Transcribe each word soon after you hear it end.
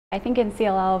I think in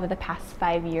CLL over the past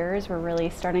 5 years, we're really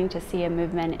starting to see a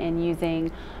movement in using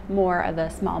more of the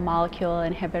small molecule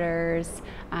inhibitors.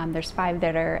 There's 5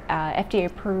 that are FDA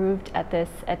approved at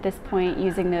this point,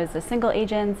 using those as single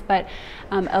agents, but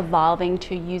evolving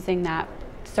to using that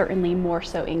certainly more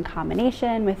so in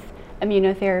combination with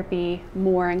immunotherapy,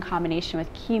 more in combination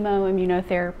with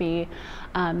chemoimmunotherapy.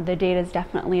 The data is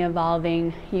definitely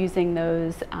evolving, using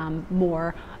those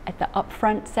more at the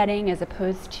upfront setting as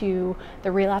opposed to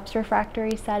the relapse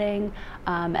refractory setting,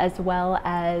 as well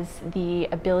as the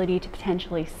ability to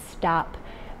potentially stop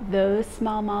those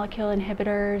small molecule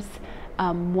inhibitors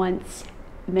once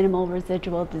minimal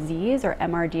residual disease or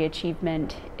MRD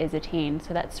achievement is attained.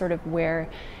 So that's sort of where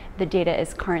the data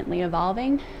is currently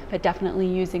evolving, but definitely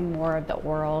using more of the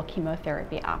oral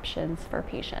chemotherapy options for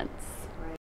patients.